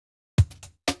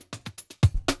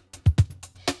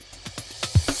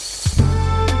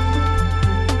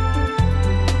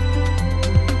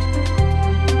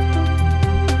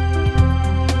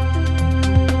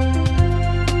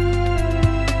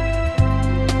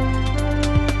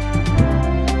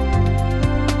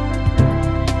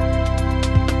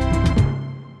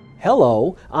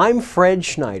Hello, I'm Fred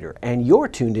Schneider, and you're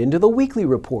tuned into the Weekly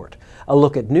Report, a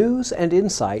look at news and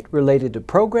insight related to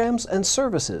programs and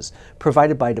services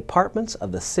provided by departments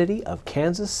of the City of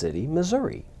Kansas City,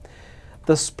 Missouri.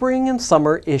 The spring and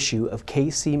summer issue of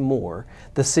KC More,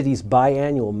 the city's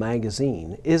biannual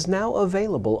magazine, is now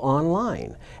available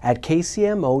online at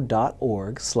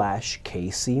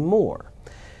kcmo.org/kcmore.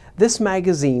 This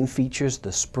magazine features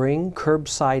the spring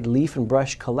curbside leaf and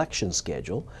brush collection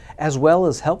schedule, as well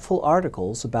as helpful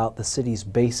articles about the city's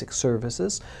basic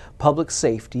services, public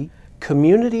safety,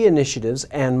 community initiatives,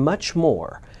 and much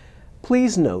more.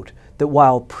 Please note that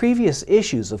while previous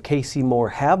issues of KC More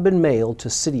have been mailed to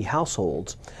city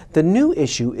households, the new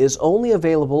issue is only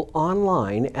available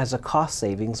online as a cost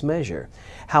savings measure.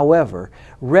 However,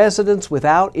 residents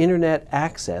without internet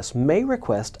access may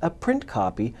request a print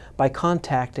copy by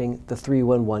contacting the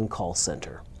 311 call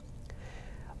center.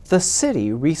 The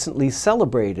city recently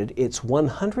celebrated its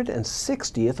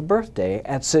 160th birthday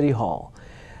at City Hall.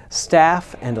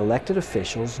 Staff and elected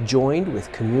officials joined with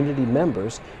community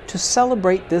members to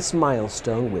celebrate this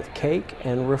milestone with cake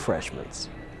and refreshments.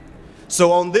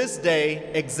 So on this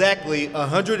day, exactly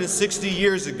 160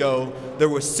 years ago, there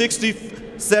were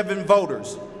 67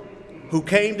 voters who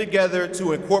came together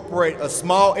to incorporate a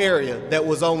small area that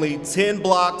was only 10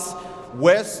 blocks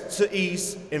west to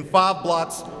east and 5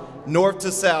 blocks north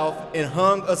to south, and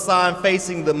hung a sign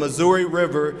facing the Missouri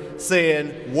River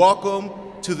saying, "Welcome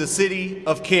to the city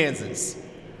of Kansas."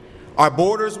 Our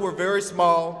borders were very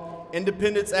small: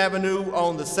 Independence Avenue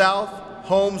on the south,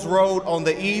 Holmes Road on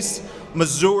the east,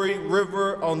 Missouri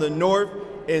River on the north,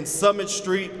 and Summit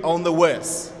Street on the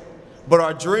west. But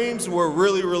our dreams were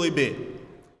really, really big.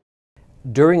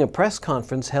 During a press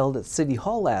conference held at City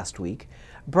Hall last week,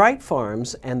 Bright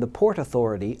Farms and the Port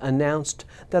Authority announced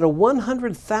that a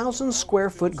 100,000 square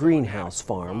foot greenhouse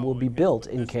farm will be built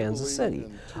in Kansas City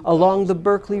along the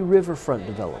Berkeley Riverfront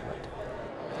development.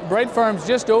 Bright Farms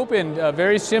just opened a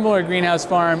very similar greenhouse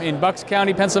farm in Bucks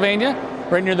County, Pennsylvania,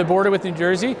 right near the border with New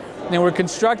Jersey. And we're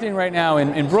constructing right now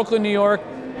in Brooklyn, New York,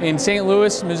 in St.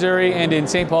 Louis, Missouri, and in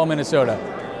St. Paul, Minnesota.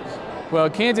 Well,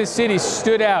 Kansas City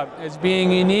stood out as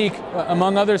being unique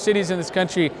among other cities in this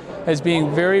country, as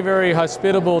being very, very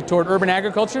hospitable toward urban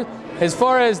agriculture. As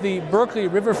far as the Berkeley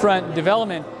Riverfront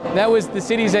development, that was the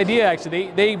city's idea, actually.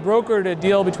 They brokered a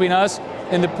deal between us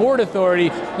and the Port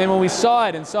Authority, and when we saw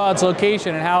it and saw its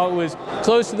location and how it was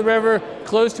close to the river,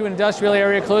 close to an industrial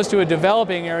area, close to a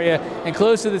developing area, and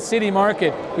close to the city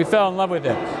market, we fell in love with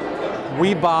it.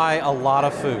 We buy a lot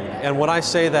of food, and when I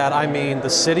say that, I mean the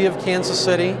city of Kansas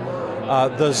City,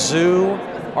 the zoo,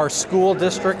 our school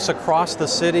districts across the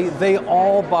city, they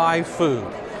all buy food.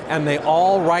 And they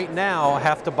all right now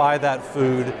have to buy that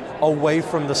food away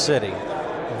from the city.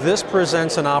 This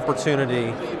presents an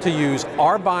opportunity to use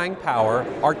our buying power,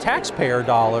 our taxpayer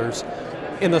dollars,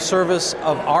 in the service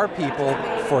of our people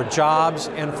for jobs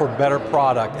and for better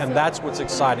product. And that's what's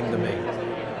exciting to me.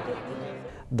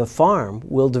 The farm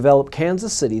will develop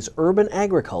Kansas City's urban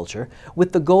agriculture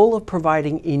with the goal of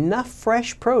providing enough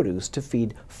fresh produce to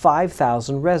feed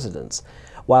 5,000 residents,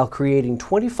 while creating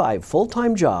 25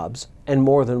 full-time jobs and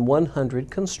more than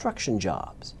 100 construction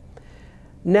jobs.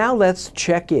 Now let's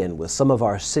check in with some of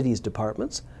our city's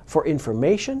departments for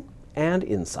information and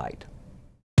insight.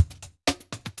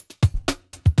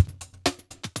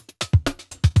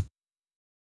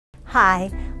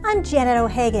 Hi, I'm Janet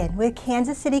O'Hagan with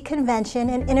Kansas City Convention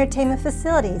and Entertainment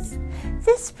Facilities.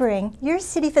 This spring, your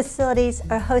city facilities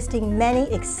are hosting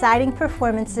many exciting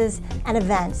performances and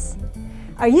events.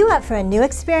 Are you up for a new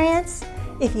experience?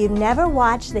 If you've never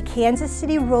watched the Kansas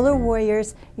City Roller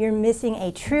Warriors, you're missing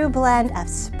a true blend of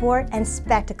sport and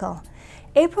spectacle.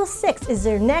 April 6th is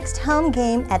their next home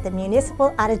game at the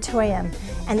Municipal Auditorium,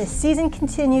 and the season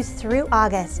continues through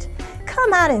August.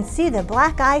 Come out and see the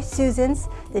Black Eye Susans,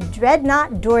 the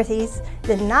Dreadnought Dorothys,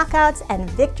 the Knockouts, and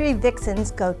Victory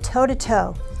Vixens go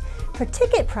toe-to-toe. For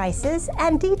ticket prices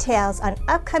and details on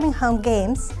upcoming home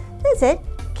games, visit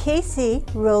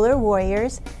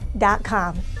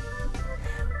kcrollerwarriors.com.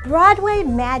 Broadway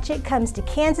Magic comes to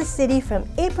Kansas City from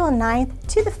April 9th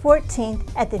to the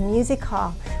 14th at the Music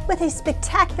Hall with a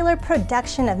spectacular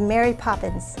production of Mary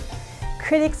Poppins.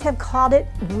 Critics have called it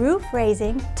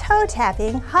roof-raising,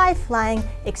 toe-tapping, high-flying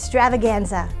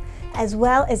extravaganza, as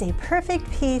well as a perfect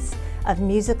piece of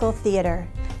musical theater.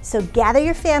 So gather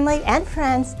your family and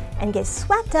friends and get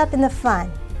swept up in the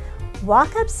fun.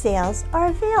 Walk-up sales are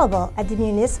available at the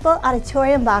Municipal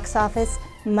Auditorium box office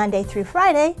Monday through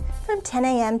Friday from 10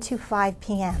 a.m. to 5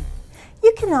 p.m.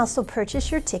 You can also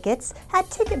purchase your tickets at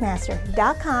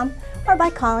Ticketmaster.com or by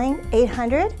calling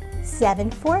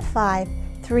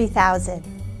 800-745-3000.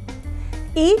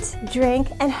 Eat, drink,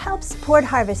 and help support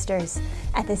harvesters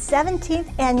at the 17th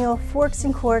Annual Forks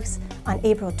and Corks on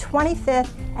April 25th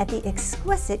at the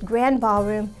exquisite Grand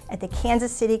Ballroom at the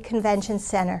Kansas City Convention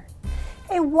Center.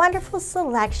 A wonderful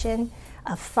selection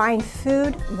of fine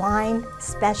food, wine,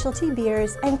 specialty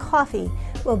beers, and coffee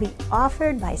will be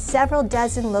offered by several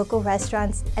dozen local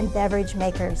restaurants and beverage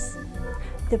makers.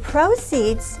 The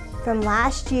proceeds from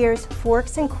last year's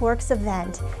Forks and Corks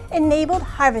event enabled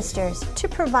harvesters to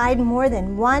provide more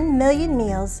than 1 million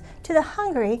meals to the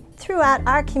hungry throughout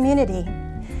our community.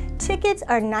 Tickets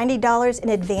are $90 in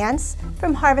advance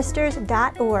from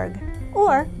harvesters.org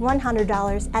or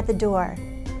 $100 at the door.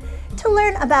 To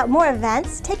learn about more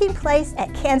events taking place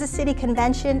at Kansas City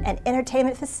Convention and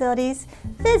Entertainment Facilities,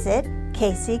 visit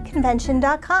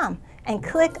kcconvention.com and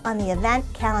click on the event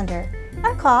calendar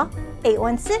or call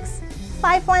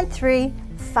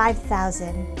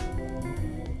 816-513-5000.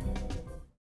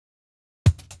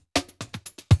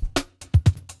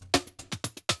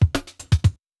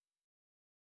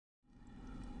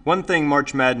 One thing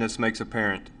March Madness makes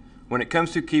apparent: when it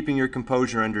comes to keeping your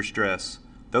composure under stress,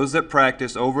 those that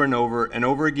practice over and over and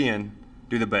over again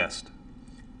do the best.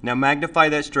 Now magnify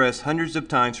that stress hundreds of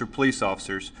times for police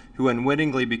officers who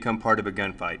unwittingly become part of a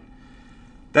gunfight.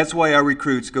 That's why our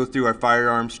recruits go through our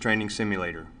firearms training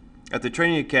simulator. At the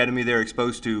training academy, they're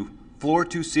exposed to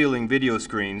floor-to-ceiling video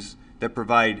screens that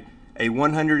provide a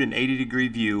 180-degree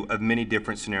view of many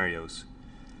different scenarios.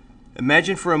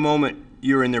 Imagine for a moment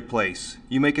you're in their place.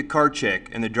 You make a car check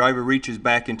and the driver reaches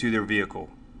back into their vehicle.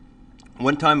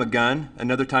 One time a gun,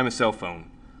 another time a cell phone.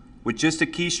 With just a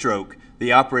keystroke,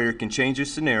 the operator can change the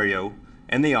scenario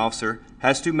and the officer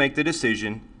has to make the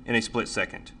decision in a split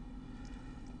second.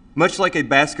 Much like a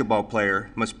basketball player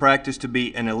must practice to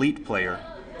be an elite player,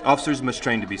 officers must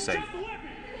train to be safe.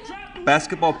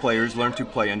 Basketball players learn to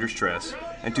play under stress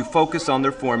and to focus on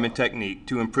their form and technique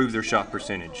to improve their shot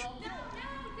percentage.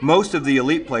 Most of the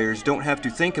elite players don't have to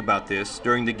think about this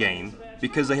during the game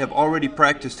because they have already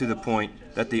practiced to the point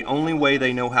that the only way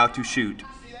they know how to shoot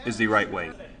is the right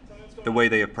way, the way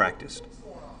they have practiced.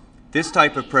 This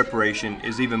type of preparation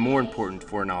is even more important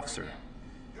for an officer.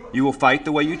 You will fight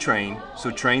the way you train,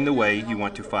 so train the way you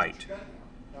want to fight.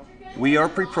 We are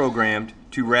pre-programmed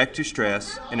to react to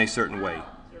stress in a certain way.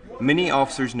 Many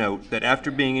officers note that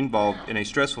after being involved in a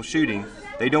stressful shooting,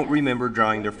 they don't remember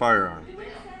drawing their firearm.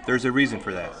 There's a reason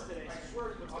for that.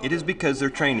 It is because their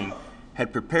training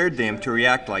had prepared them to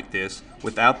react like this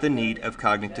without the need of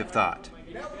cognitive thought.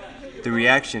 The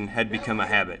reaction had become a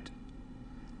habit.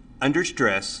 Under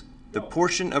stress, the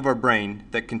portion of our brain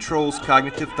that controls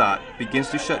cognitive thought begins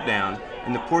to shut down,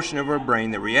 and the portion of our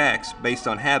brain that reacts based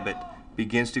on habit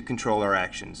begins to control our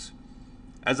actions.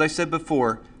 As I said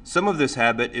before, some of this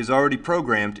habit is already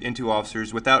programmed into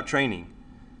officers without training.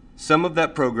 Some of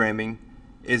that programming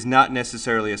is not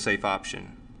necessarily a safe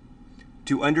option.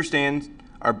 To understand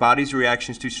our body's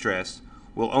reactions to stress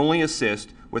will only assist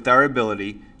with our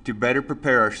ability to better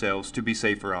prepare ourselves to be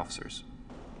safer officers.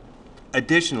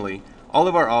 Additionally, all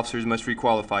of our officers must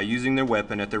requalify using their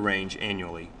weapon at the range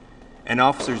annually. An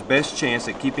officer's best chance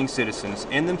at keeping citizens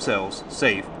and themselves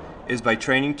safe is by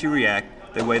training to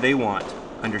react the way they want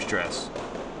under stress.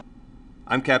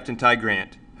 I'm Captain Ty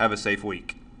Grant. Have a safe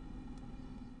week.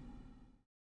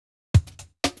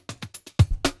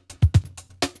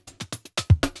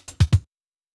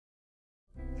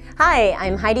 Hi,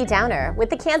 I'm Heidi Downer with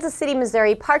the Kansas City,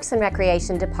 Missouri Parks and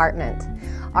Recreation Department.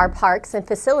 Our parks and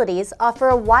facilities offer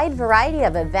a wide variety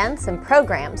of events and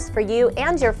programs for you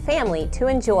and your family to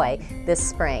enjoy this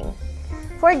spring.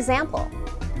 For example,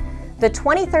 the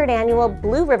 23rd Annual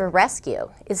Blue River Rescue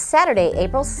is Saturday,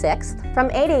 April 6th from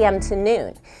 8 a.m. to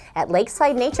noon at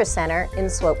Lakeside Nature Center in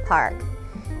Swope Park.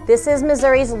 This is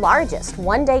Missouri's largest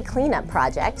one-day cleanup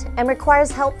project and requires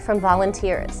help from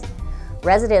volunteers.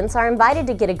 Residents are invited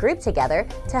to get a group together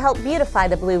to help beautify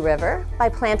the Blue River by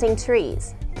planting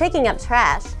trees, picking up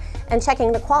trash, and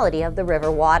checking the quality of the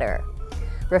river water.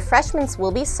 Refreshments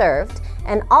will be served,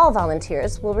 and all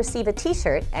volunteers will receive a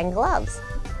t-shirt and gloves.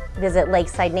 Visit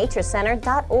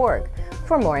lakesidenaturecenter.org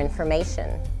for more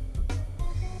information.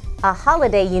 A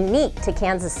holiday unique to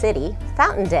Kansas City,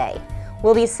 Fountain Day,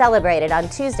 will be celebrated on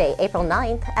Tuesday, April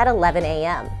 9th at 11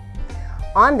 a.m.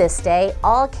 On this day,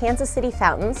 all Kansas City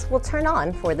fountains will turn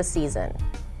on for the season.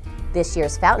 This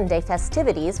year's Fountain Day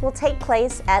festivities will take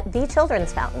place at the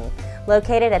Children's Fountain,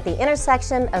 located at the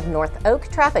intersection of North Oak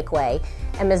Traffic Way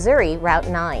and Missouri Route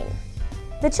 9.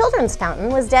 The Children's Fountain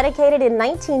was dedicated in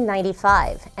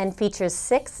 1995 and features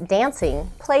 6 dancing,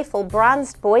 playful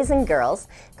bronzed boys and girls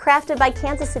crafted by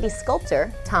Kansas City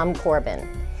sculptor Tom Corbin.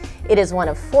 It is one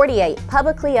of 48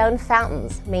 publicly owned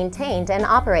fountains maintained and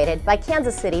operated by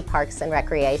Kansas City Parks and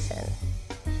Recreation.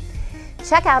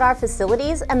 Check out our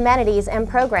facilities, amenities, and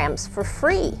programs for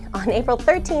free on April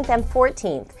 13th and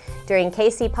 14th during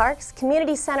KC Parks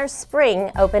Community Center's Spring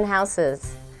Open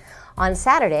Houses. On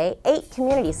Saturday, 8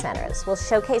 community centers will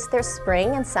showcase their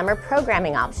spring and summer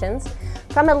programming options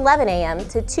from 11 a.m.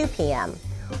 to 2 p.m.,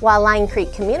 while Line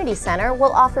Creek Community Center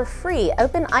will offer free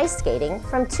open ice skating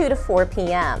from 2 to 4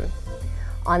 p.m.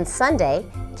 On Sunday,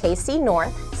 KC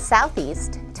North,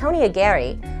 Southeast, Tony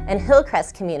Aguirre, and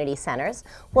Hillcrest Community Centers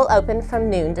will open from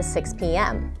noon to 6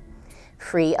 p.m.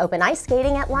 Free open ice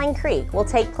skating at Line Creek will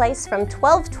take place from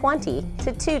 12:20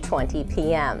 to 2:20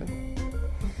 p.m.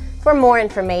 For more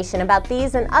information about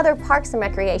these and other Parks and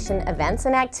Recreation events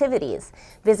and activities,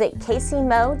 visit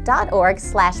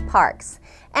kcmo.org/parks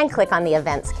and click on the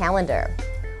events calendar.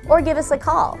 Or give us a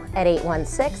call at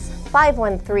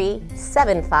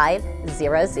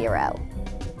 816-513-7500.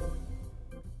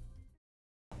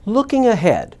 Looking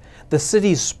ahead, the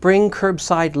city's spring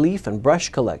curbside leaf and brush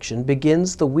collection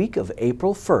begins the week of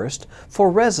April 1st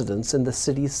for residents in the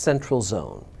city's central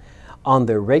zone. On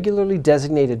their regularly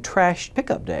designated trash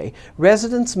pickup day,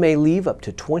 residents may leave up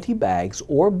to 20 bags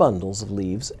or bundles of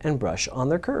leaves and brush on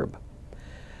their curb.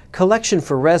 Collection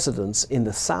for residents in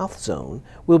the South Zone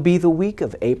will be the week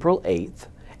of April 8th,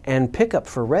 and pickup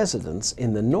for residents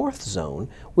in the North Zone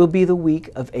will be the week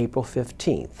of April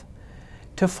 15th.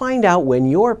 To find out when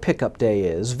your pickup day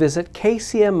is, visit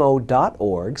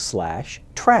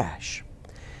kcmo.org/trash.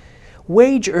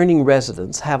 Wage-earning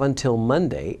residents have until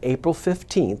Monday, April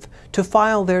 15th, to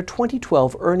file their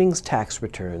 2012 earnings tax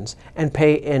returns and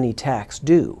pay any tax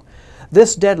due.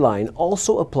 This deadline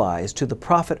also applies to the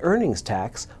profit earnings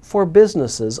tax for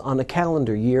businesses on a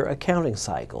calendar year accounting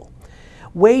cycle.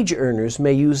 Wage earners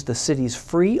may use the city's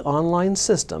free online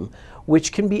system,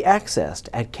 which can be accessed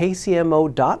at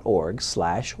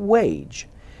kcmo.org/wage.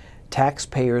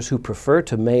 Taxpayers who prefer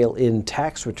to mail in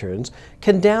tax returns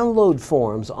can download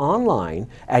forms online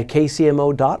at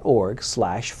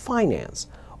kcmo.org/finance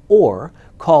or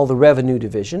call the Revenue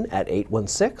Division at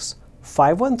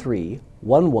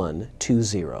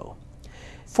 816-513-1120.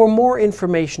 For more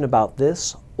information about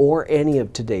this or any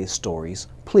of today's stories,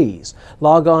 please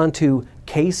log on to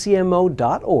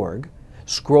kcmo.org,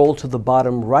 scroll to the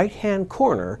bottom right-hand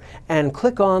corner, and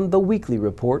click on the Weekly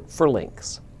Report for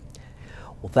links.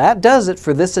 Well, that does it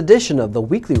for this edition of the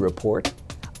Weekly Report.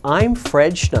 I'm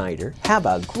Fred Schneider. Have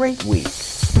a great week.